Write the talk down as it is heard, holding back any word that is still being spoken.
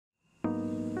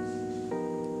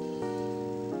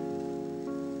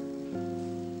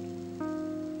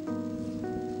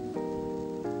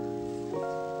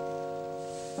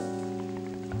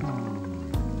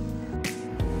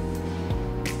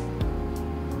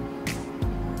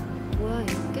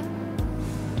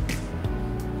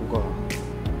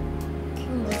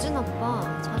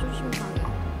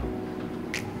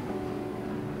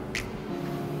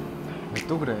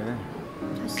또 그래?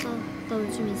 됐어. 너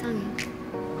요즘 이상해.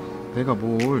 내가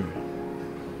뭘?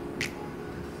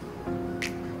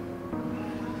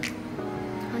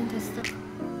 아니 됐어.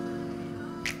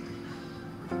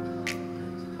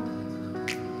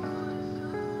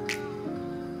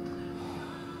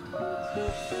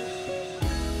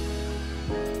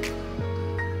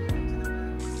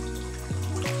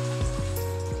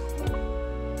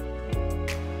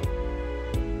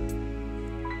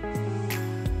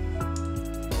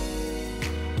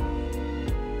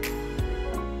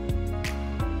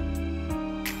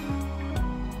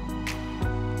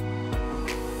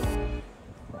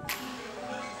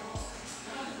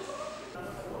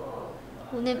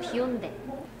 오늘 비 온대.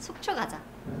 속초 가자.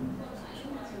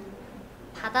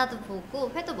 바다도 보고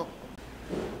회도 먹고.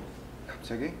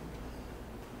 갑자기?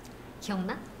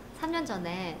 기억나? 3년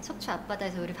전에 속초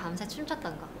앞바다에서 우리 밤새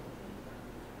춤췄던 거.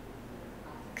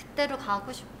 그때로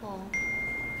가고 싶어.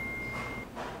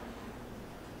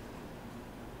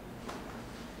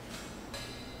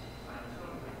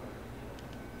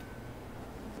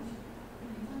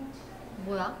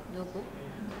 뭐야? 누구?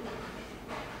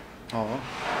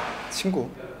 친구.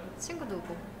 친구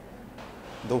누구?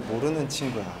 너 모르는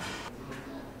친구야.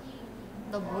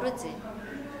 너 모르지?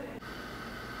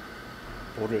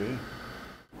 뭐를?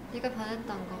 네가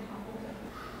변했던 거.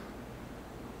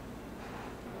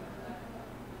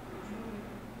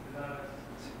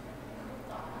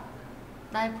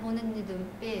 날 보는 네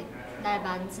눈빛, 날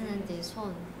만지는 네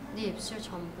손, 네 입술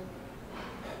전부.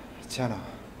 지안아,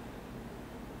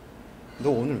 너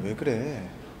오늘 왜 그래?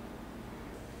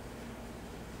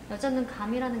 여자는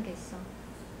감이라는 게 있어.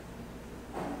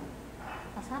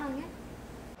 나 사랑해?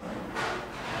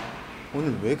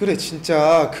 오늘 왜 그래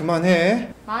진짜.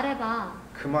 그만해. 말해봐.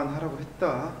 그만하라고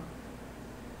했다.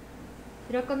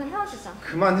 이럴 거면 헤어지자.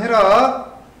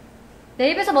 그만해라.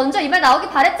 내 입에서 먼저 이 말 나오기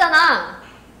바랬잖아.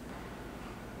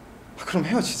 그럼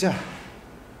헤어지자.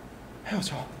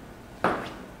 헤어져.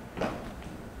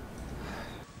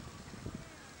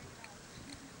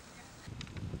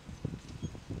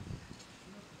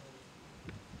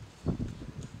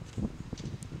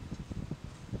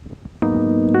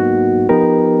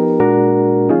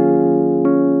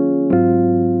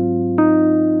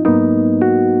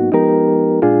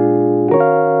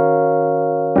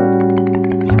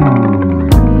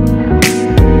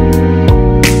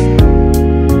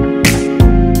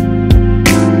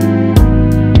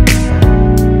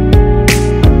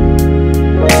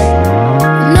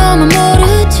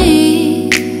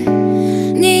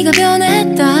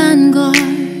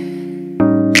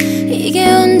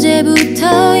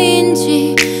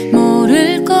 언제부터인지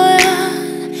모를 거야.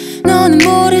 너는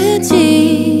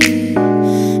모르지.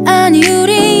 아니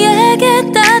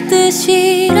우리에게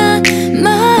따뜻이란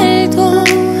말도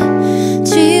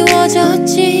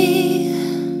지워졌지.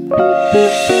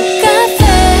 카페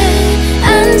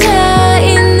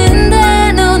앉아있는데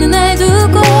너는 날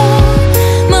두고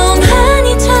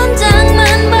멍하니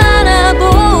천장만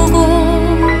바라보고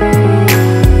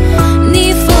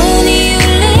네 폰이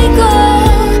울리고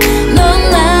넌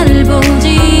나를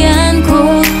보지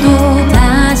않고 또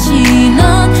다시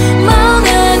넌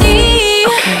멍하니.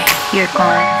 Okay, you're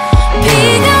gone.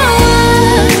 비가 와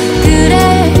그래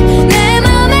내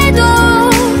맘에도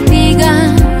비가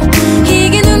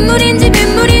이게 눈물인지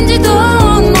빗물인지도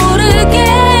모르게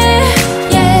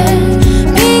yeah.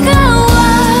 비가 와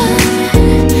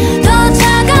더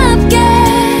차갑게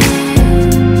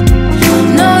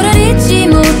너를 잊지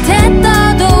못해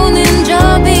떠도는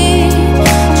저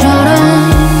비처럼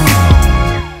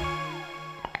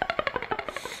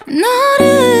너를